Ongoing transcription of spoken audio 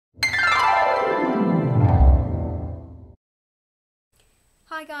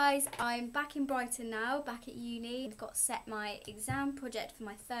Hi guys, I'm back in Brighton now, back at uni. I've got set my exam project for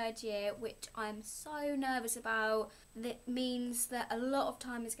my third year, which I'm so nervous about. That means that a lot of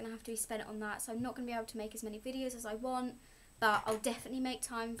time is going to have to be spent on that, so I'm not going to be able to make as many videos as I want, but I'll definitely make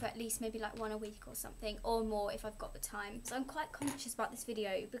time for at least maybe like one a week or something, or more if I've got the time. So I'm quite conscious about this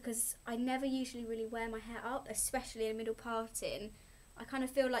video because I never usually really wear my hair up, especially in middle parting. I kind of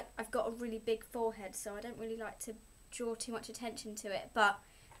feel like I've got a really big forehead, so I don't really like to draw too much attention to it, but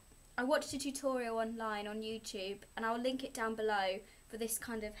I watched a tutorial online on YouTube and I'll link it down below for this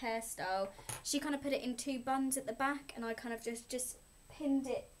kind of hairstyle. She kind of put it in two buns at the back and I kind of just pinned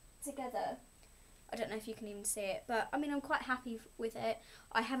it together. I don't know if you can even see it, but I mean, I'm quite happy with it.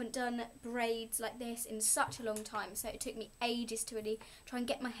 I haven't done braids like this in such a long time, so it took me ages to really try and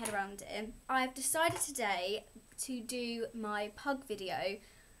get my head around it. I've decided today to do my pug video.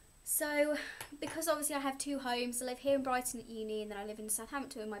 So, because obviously I have two homes, I live here in Brighton at uni and then I live in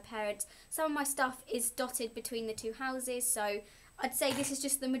Southampton with my parents. Some of my stuff is dotted between the two houses, so I'd say this is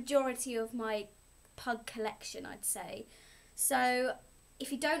just the majority of my pug collection, I'd say. So,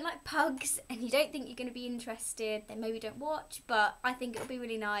 if you don't like pugs and you don't think you're going to be interested, then maybe don't watch, but I think it'll be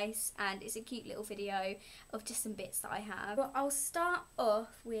really nice and it's a cute little video of just some bits that I have. Well, I'll start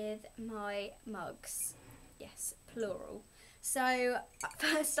off with my mugs. Yes, plural. So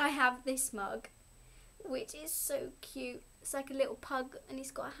first I have this mug, which is so cute. It's like a little pug and he's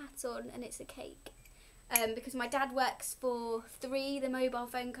got a hat on and it's a cake. Because my dad works for 3, the mobile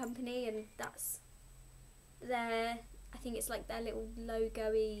phone company, and that's their, I think it's like their little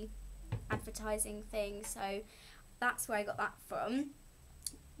logo-y advertising thing. So that's where I got that from.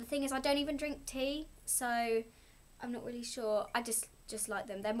 The thing is, I don't even drink tea, so I'm not really sure. I just like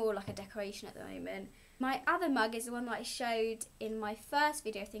them. They're more like a decoration at the moment. My other mug is the one that I showed in my first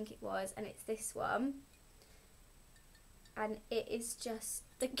video, I think it was, and it's this one. And it is just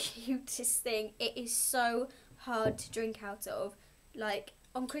the cutest thing. It is so hard to drink out of. Like,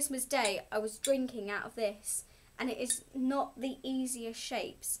 on Christmas Day, I was drinking out of this, and it is not the easiest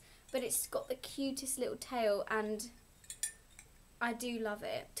shapes, but it's got the cutest little tail, and I do love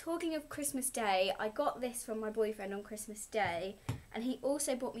it. Talking of Christmas Day, I got this from my boyfriend on Christmas Day, and he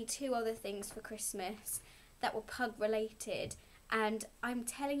also bought me 2 other things for Christmas that were pug related. And I'm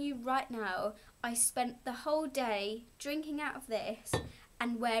telling you right now, I spent the whole day drinking out of this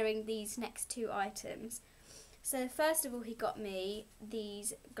and wearing these next 2 items. So first of all, he got me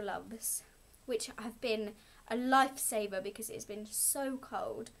these gloves, which have been a lifesaver because it's been so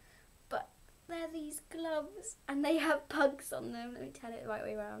cold. But they're these gloves and they have pugs on them. Let me turn it the right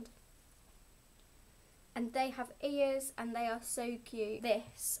way around. And they have ears and they are so cute.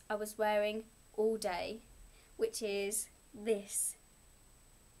 This I was wearing all day, which is this.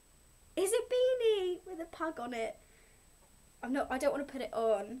 It's a beanie with a pug on it. I don't want to put it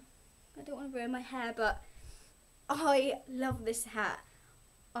on. I don't want to ruin my hair, but I love this hat.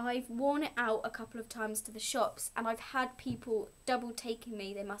 I've worn it out a couple of times to the shops and I've had people double taking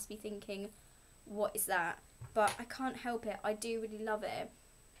me. They must be thinking, what is that? But I can't help it. I do really love it.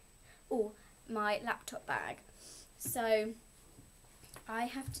 Oh, my laptop bag. So I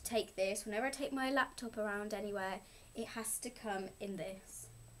have to take this whenever I take my laptop around anywhere. It has to come in this.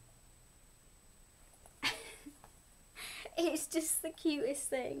 It's just the cutest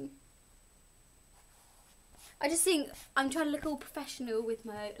thing. I just think I'm trying to look all professional with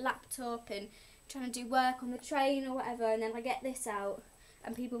my laptop and trying to do work on the train or whatever, and then I get this out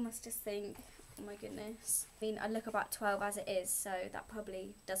and people must just think, oh my goodness. I mean, I look about 12 as it is, so that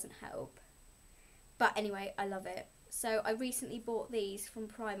probably doesn't help. But anyway, I love it. So I recently bought these from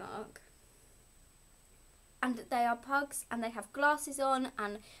Primark. And they are pugs and they have glasses on,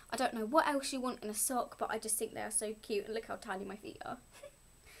 and I don't know what else you want in a sock, but I just think they are so cute, and look how tiny my feet are.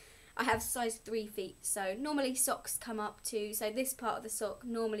 I have size 3 feet, so normally socks come up to, so this part of the sock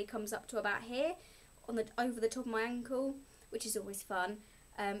normally comes up to about here, over the top of my ankle, which is always fun.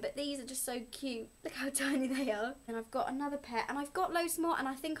 But these are just so cute. Look how tiny they are. And I've got another pair, and I've got loads more, and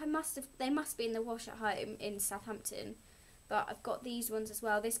I think they must be in the wash at home in Southampton. But I've got these ones as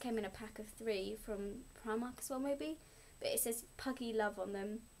well. This came in a pack of 3 from Primark as well, maybe. But it says Puggy Love on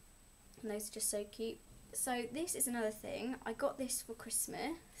them, and those are just so cute. So this is another thing. I got this for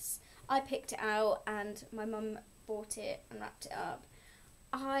Christmas. I picked it out, and my mum bought it and wrapped it up.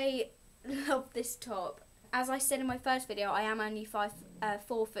 I love this top. As I said in my first video, I am only 4'10".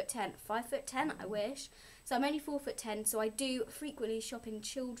 5'10", I wish. So I'm only 4'10", so I do frequently shop in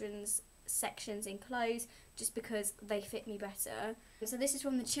children's sections in clothes just because they fit me better. So this is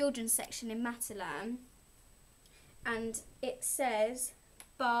from the children's section in Matalan, and it says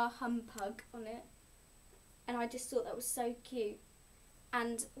Bar Humpug on it, and I just thought that was so cute.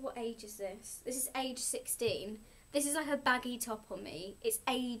 And what age is this? This is age 16. This is like a baggy top on me. It's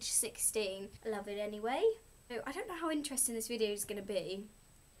age 16. I love it anyway. So I don't know how interesting this video is going to be.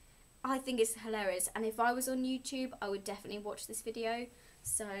 I think it's hilarious, and if I was on YouTube I would definitely watch this video,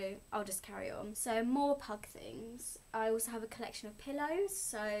 so I'll just carry on. So more pug things. I also have a collection of pillows,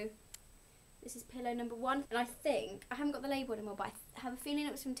 so this is pillow number 1, and I think, I haven't got the label anymore, but I have a feeling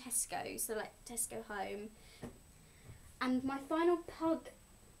it was from Tesco, so like Tesco Home. And my final pug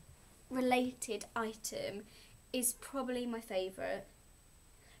related item is probably my favourite.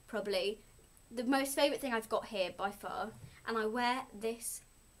 Probably the most favourite thing I've got here by far, and I wear this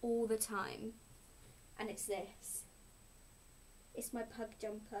all the time, and it's this. It's my Pug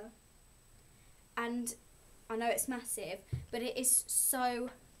Jumper, and I know it's massive, but it is so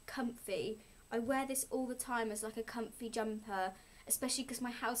comfy. I wear this all the time as like a comfy jumper, especially because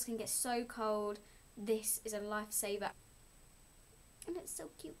my house can get so cold. This is a lifesaver, and it's so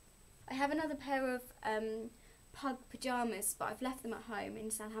cute. I have another pair of pug pyjamas, but I've left them at home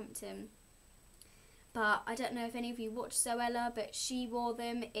in Southampton. But I don't know if any of you watched Zoella, but she wore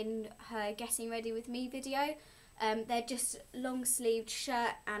them in her Getting Ready With Me video. They're just long-sleeved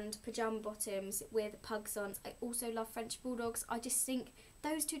shirt and pyjama bottoms with pugs on. I also love French Bulldogs. I just think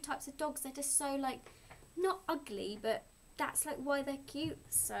those two types of dogs, they're just so, like, not ugly, but that's, like, why they're cute.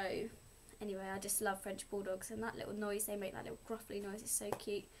 So, anyway, I just love French Bulldogs, and that little noise they make, that little gruffly noise, is so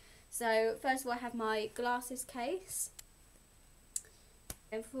cute. So, first of all, I have my glasses case.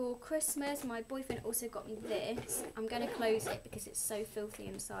 And for Christmas, my boyfriend also got me this. I'm going to close it because it's so filthy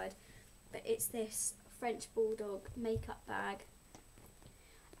inside. But it's this French Bulldog makeup bag.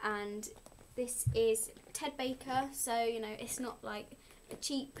 And this is Ted Baker, so, you know, it's not like a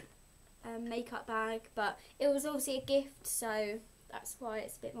cheap makeup bag. But it was obviously a gift, so that's why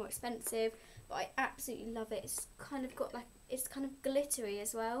it's a bit more expensive. But I absolutely love it. It's kind of got like, it's kind of glittery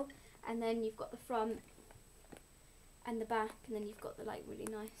as well. And then you've got the front and the back, and then you've got the like really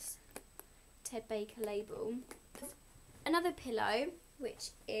nice Ted Baker label. Another pillow, which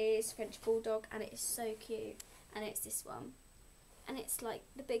is French Bulldog, and it is so cute, and it's this one, and it's like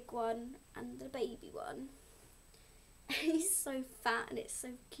the big one and the baby one. He's so fat and it's so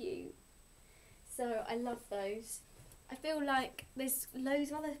cute, so I love those. I feel like there's loads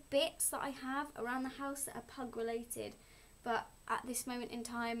of other bits that I have around the house that are pug related, but at this moment in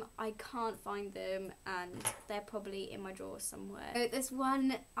time I can't find them, and they're probably in my drawer somewhere. So there's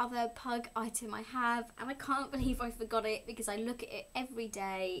one other pug item I have, and I can't believe I forgot it because I look at it every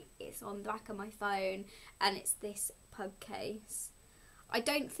day. It's on the back of my phone, and it's this pug case. I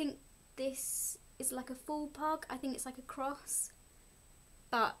don't think this is like a full pug, I think it's like a cross,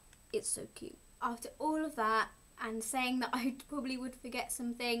 but it's so cute. After all of that, and saying that I probably would forget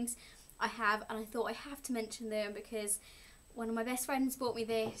some things, I have, and I thought I have to mention them because one of my best friends bought me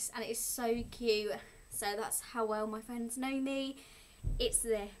this, and it is so cute. So that's how well my friends know me. It's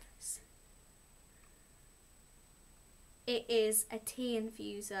this. It is a tea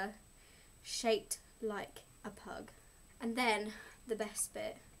infuser shaped like a pug. And then the best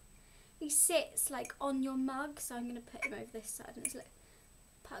bit. He sits like on your mug, so I'm going to put him over this side, and it's like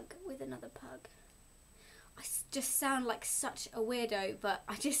pug with another pug. I just sound like such a weirdo, but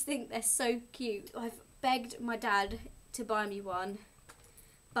I just think they're so cute. I've begged my dad to buy me one,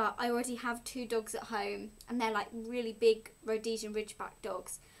 but I already have 2 dogs at home, and they're like really big Rhodesian Ridgeback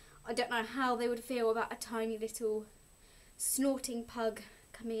dogs. I don't know how they would feel about a tiny little snorting pug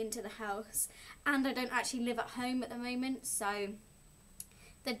coming into the house, and I don't actually live at home at the moment, so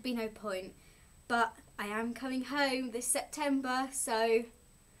there'd be no point. But I am coming home this September, so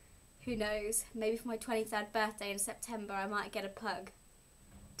who knows, maybe for my 23rd birthday in September I might get a pug.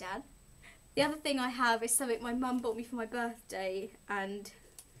 Dad? The other thing I have is something my mum bought me for my birthday, and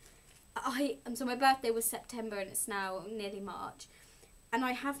so my birthday was September and it's now nearly March, and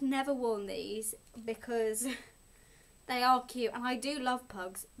I have never worn these because they are cute, and I do love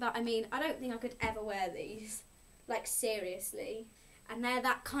pugs, but I mean, I don't think I could ever wear these, like seriously. And they're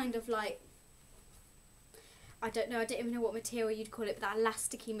that kind of like, I don't know, I don't even know what material you'd call it, but that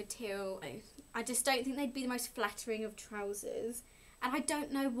elasticy material. I just don't think they'd be the most flattering of trousers. And I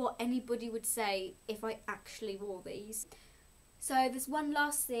don't know what anybody would say if I actually wore these. So there's one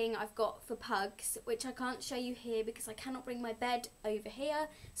last thing I've got for pugs, which I can't show you here because I cannot bring my bed over here,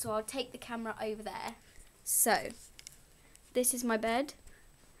 so I'll take the camera over there. So, this is my bed,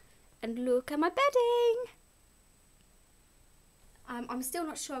 and look at my bedding! I'm still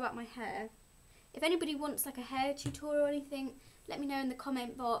not sure about my hair. If anybody wants like a hair tutorial or anything, let me know in the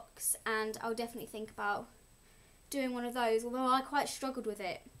comment box, and I'll definitely think about doing one of those, although I quite struggled with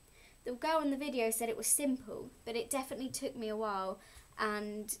it. The girl in the video said it was simple, but it definitely took me a while,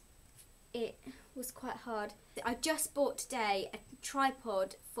 and it was quite hard. I just bought today a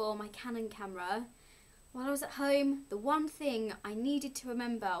tripod for my Canon camera. While I was at home, the one thing I needed to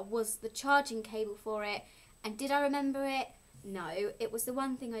remember was the charging cable for it, and did I remember it? No, it was the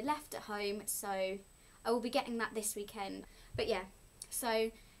one thing I left at home, so I will be getting that this weekend. But yeah,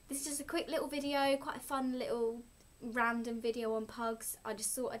 so this is just a quick little video, quite a fun little random video on pugs. I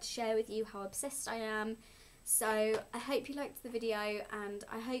just thought I'd share with you how obsessed I am. So I hope you liked the video, and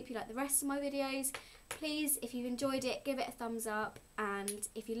I hope you like the rest of my videos. Please, if you've enjoyed it, give it a thumbs up, and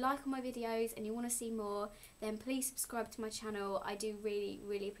if you like all my videos and you want to see more, then please subscribe to my channel. I do really,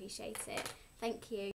 really appreciate it. Thank you.